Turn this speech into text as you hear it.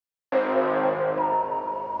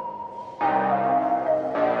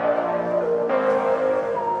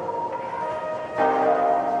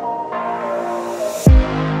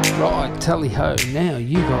tally ho, now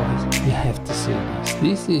you guys, you have to see this.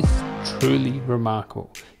 This is truly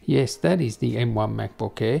remarkable. Yes, that is the M1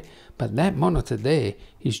 MacBook Air, but that monitor there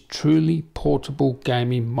is truly portable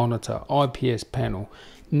gaming monitor, IPS panel,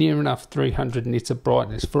 near enough 300 nits of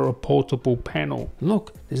brightness for a portable panel.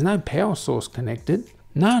 Look, there's no power source connected,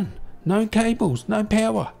 none. No cables, no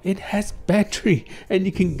power. It has battery, and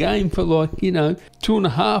you can game for like, you know,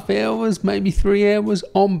 2.5 hours, maybe 3 hours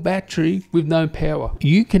on battery with no power.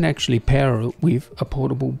 You can actually power it with a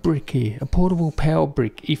portable brick here, a portable power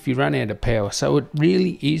brick if you run out of power. So it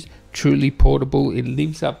really is truly portable. It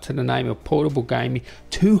lives up to the name of portable gaming.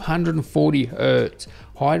 240 hertz.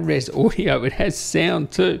 High-res audio. It has sound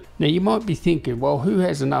too. Now you might be thinking, well, who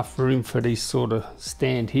has enough room for this sort of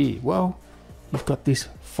stand here? Well, you've got this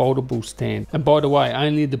foldable stand, and by the way,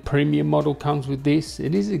 only the premium model comes with this.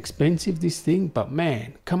 It is expensive, this thing, but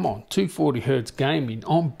man, come on, 240 hertz gaming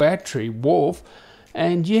on battery, woof.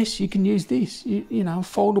 And yes, you can use this, you know,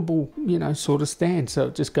 foldable, you know, sort of stand, so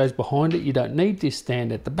it just goes behind it. You don't need this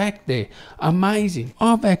stand at the back there. Amazing.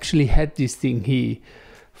 I've actually had this thing here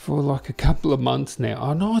for like a couple of months now,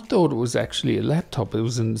 and I thought it was actually a laptop. It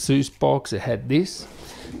was an ASUS box. It had this,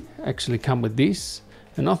 actually come with this.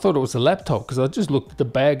 And I thought it was a laptop because I just looked at the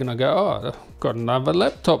bag and I go, oh, I've got another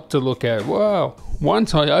laptop to look at. Wow.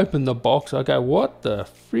 Once I open the box, I go, what the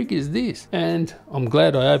frig is this? And I'm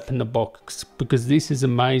glad I opened the box because this is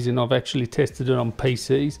amazing. I've actually tested it on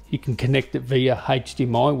PCs. You can connect it via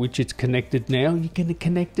HDMI, which it's connected now. You can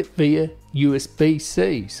connect it via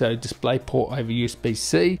USB-C, so DisplayPort over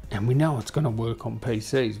USB-C, and we know it's going to work on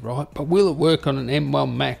PCs, right? But will it work on an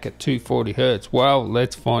M1 Mac at 240 hertz? Well,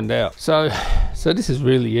 let's find out. So this is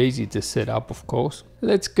really easy to set up, of course.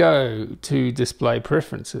 Let's go to display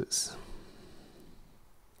preferences,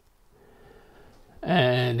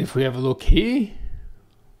 and if we have a look here,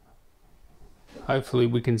 hopefully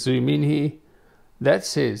we can zoom in here. That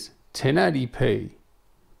says 1080p.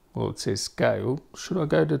 Well, it says scale. Should I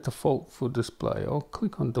go to default for display? I'll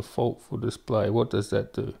click on default for display. What does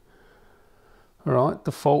that do? All right,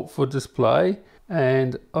 default for display,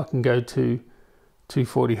 and I can go to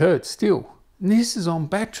 240 hertz still. And this is on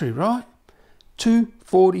battery, right?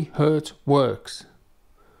 240 hertz works.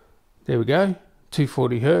 There we go.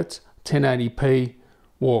 240 hertz, 1080p.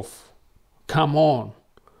 Woof. Come on.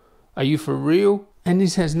 Are you for real? And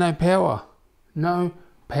this has no power. No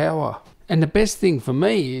power. And the best thing for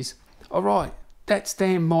me is, all right, that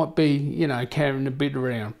stand might be, you know, carrying a bit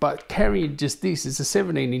around, but carrying just this is a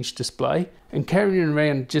 17-inch display, and carrying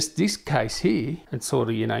around just this case here, and sort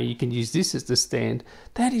of, you know, you can use this as the stand,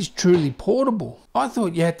 that is truly portable. I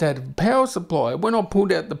thought you had to have a power supply. When I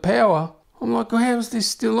pulled out the power, I'm like, well, how is this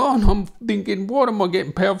still on? I'm thinking, what am I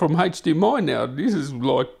getting power from HDMI now? This is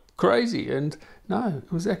like crazy. And no, it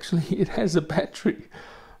was actually, it has a battery.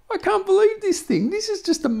 I can't believe this thing. This is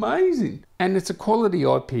just amazing. And it's a quality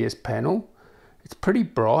IPS panel. It's pretty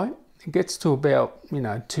bright. It gets to about, you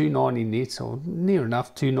know, 290 nits, or near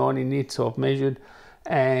enough 290 nits I've measured,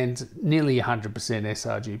 and nearly 100%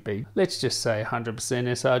 sRGB. Let's just say 100%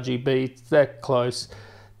 sRGB. It's that close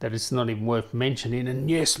that it's not even worth mentioning.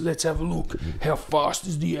 And yes, let's have a look. How fast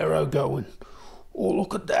is the arrow going? Oh,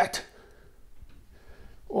 look at that.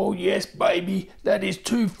 Oh yes, baby, that is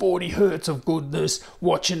 240 hertz of goodness,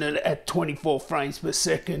 watching it at 24 frames per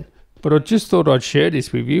second. But I just thought I'd share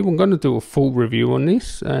this with you. I'm going to do a full review on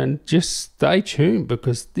this, and just stay tuned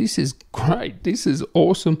because this is great. This is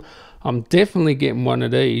awesome. I'm definitely getting one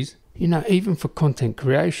of these. You know, even for content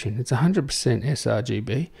creation, it's 100%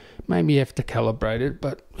 sRGB. Maybe you have to calibrate it,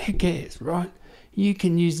 but who cares, right? You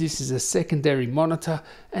can use this as a secondary monitor,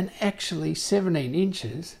 and actually 17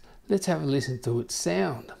 inches. Let's have a listen to its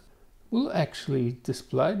sound. We'll actually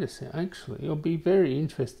display the sound. Actually, it'll be very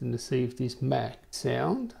interesting to see if this Mac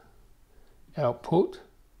sound output.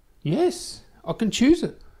 Yes, I can choose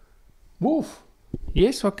it. Woof.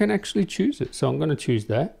 Yes, I can actually choose it. So I'm going to choose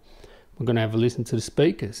that. We're going to have a listen to the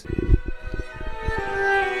speakers.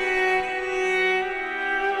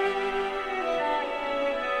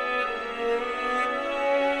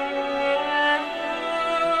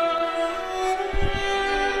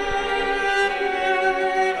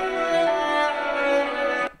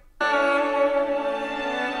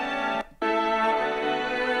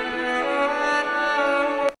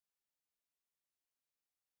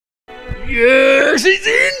 Yes, he's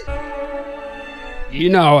in! You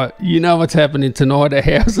know it. You know what's happening tonight at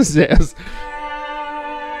House's house.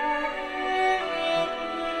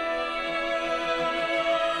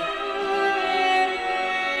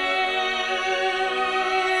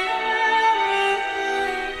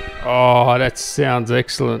 Oh, that sounds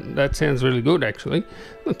excellent. That sounds really good, actually.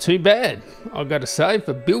 Not too bad, I've got to say,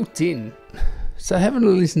 for built-in. So having a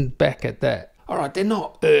listen back at that. All right, they're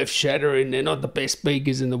not earth-shattering, they're not the best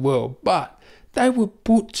speakers in the world, but they would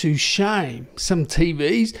put to shame some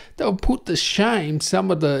TVs. They'll put to shame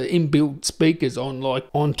some of the inbuilt speakers on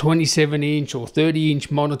 27-inch or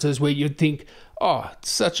 30-inch monitors where you'd think, oh, it's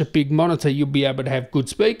such a big monitor, you'll be able to have good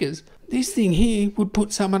speakers. This thing here would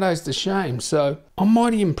put some of those to shame. So I'm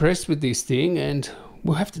mighty impressed with this thing, and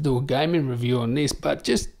we'll have to do a gaming review on this, but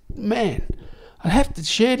just, man, I have to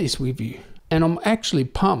share this with you. And I'm actually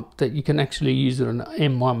pumped that you can actually use it on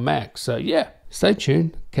an M1 Mac. So yeah, stay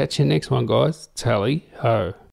tuned. Catch you next one, guys. Tally ho.